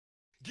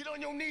Get on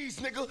your knees,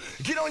 nigga.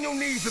 Get on your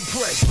knees and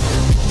pray.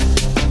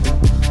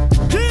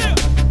 Yeah,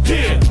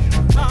 yeah.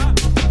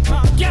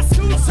 Guess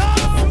who's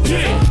home?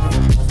 Yeah.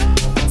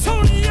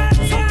 Tony, yeah.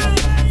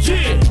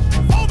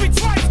 Obie,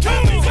 trice,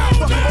 coming.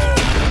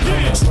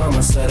 Yeah.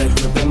 Trauma set a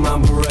grip in my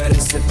Beretta,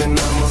 sipping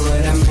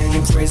omelette. Man,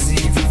 you crazy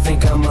if you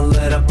think I'ma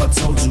let up. I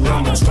told you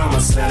I'm a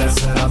trauma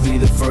setter. I'll be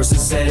the first to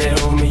set it,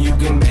 homie. You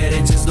can bet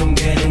it, just don't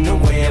get in the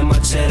way of my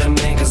cheddar,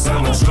 man. Cause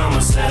I'm a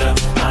trauma setter.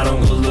 I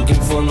don't go looking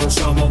for no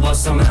trouble, but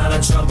somehow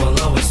the trouble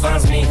always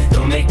finds me.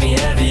 Don't make me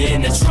heavy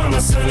in the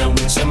trauma center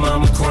with your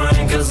mama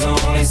crying, cause the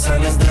only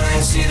son is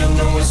dying. She don't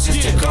know it's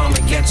just to come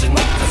and catch it,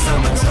 cause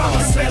I'm a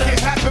trauma setter. Make it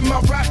happen, my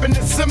rapping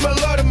is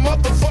similar to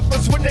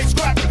motherfuckers when they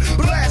scrapping.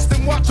 Blast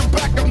and watch them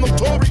back, I'm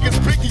notorious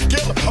Biggie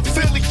killer.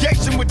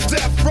 Affiliation with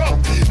death row.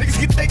 Niggas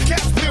get their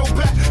cash peeled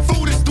back.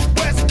 Food is the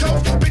West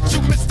Coast. Bitch,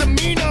 you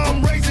misdemeanor,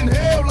 I'm raising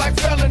hell like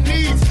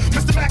felonies.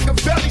 Mr.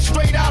 Machiavelli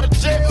straight out of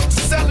jail,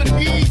 selling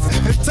needs.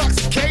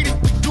 Intoxicated,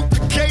 we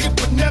duplicated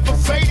but never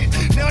faded.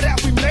 Now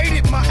that we made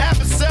it, my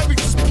adversaries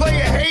is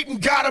player hating.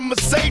 Got a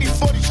Mercedes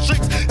for these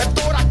chicks that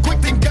thought I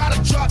quit, then got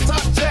a drop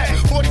top jag.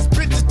 For these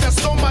bitches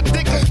that's on my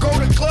dick, go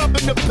to club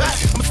in the back.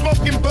 I'm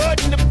smoking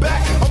bud in the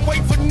back. I'm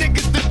waiting for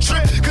niggas to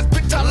trip, cause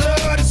bitch I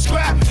love to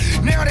scrap.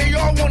 Now they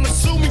all wanna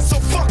sue me, so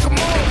fuck them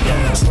all.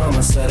 Yeah,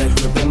 trauma set a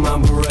grip in my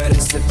Beretta,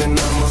 sipping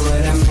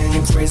omelette. Man,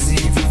 you crazy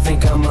if you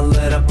think I'ma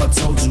let up. I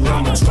told you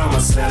I'm a trauma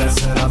setter.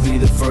 I'll be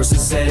the first to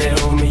set it,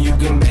 homie. You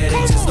can bet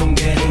it, just don't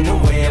get in the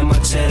way of my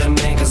cheddar,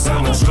 man. Cause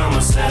I'm a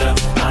trauma setter.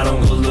 I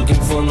don't go looking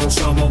for no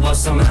trouble, but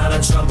somehow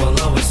the trouble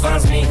always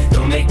finds me.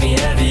 Don't make me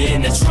heavy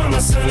in the trauma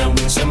center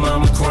with your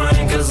mama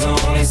crying, cause the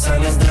only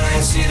son is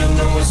dying. She don't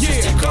know it's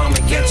just to come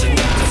and catch it,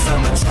 cause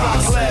I'm a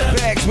trauma setter.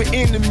 Bags with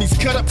enemies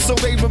cut up so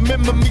they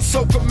remember me.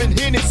 Soak them in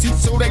Hennessy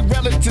so they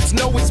relatives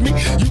know it's me.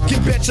 You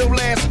can bet your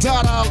last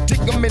dollar I'll dick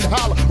them and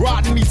holler.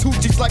 Riding these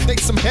hoochies like they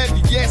some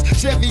heavy ass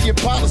Chevy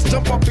Impalas.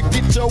 Jump up and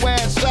get your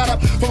ass shot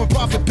up from a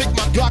profit. Pick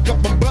my Glock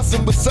up and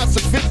bustin' with such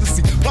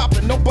efficiency.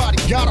 Poppin', nobody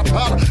got 'em,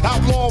 holler.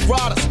 Outlaw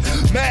riders,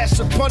 mash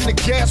upon the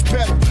gas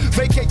pedal.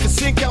 Vacate the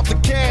sink out the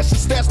cash and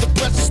stash the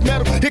precious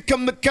metal. Here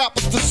come the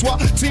coppers, the SWAT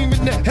team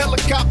in the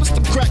helicopters.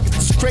 Them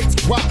crackers is crazy,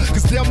 why?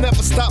 Cause they'll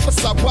never stop us.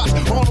 I watch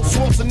Arnold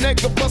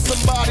Schwarzenegger bust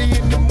somebody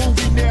in the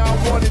movie. Now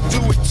I wanna do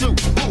it too.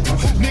 Ooh,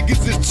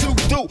 niggas is too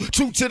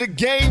true to the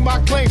game. I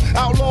claim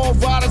outlaw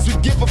riders, we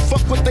give a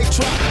fuck what they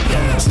try.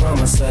 Yeah,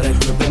 trauma set a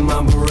grip in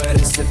my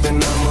Beretta,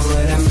 sipping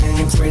omelette. Man,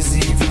 you crazy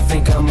if you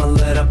think I'ma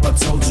let up. I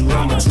told you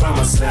I'm a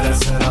trauma setter.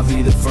 I'll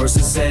be the first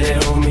to set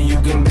it, homie. You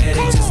can bet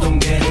it, just don't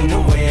get in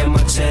the way of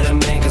my cheddar,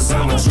 man. Cause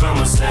I'm a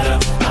trauma setter.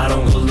 I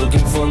don't go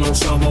looking for no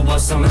trouble, but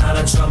somehow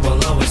the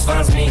trouble always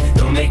finds me.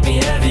 Don't make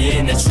me heavy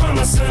in the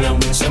trauma center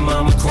with your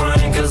mama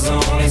crying, cause the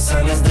only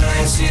son is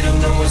dying. She don't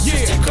know it's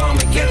just to come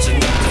and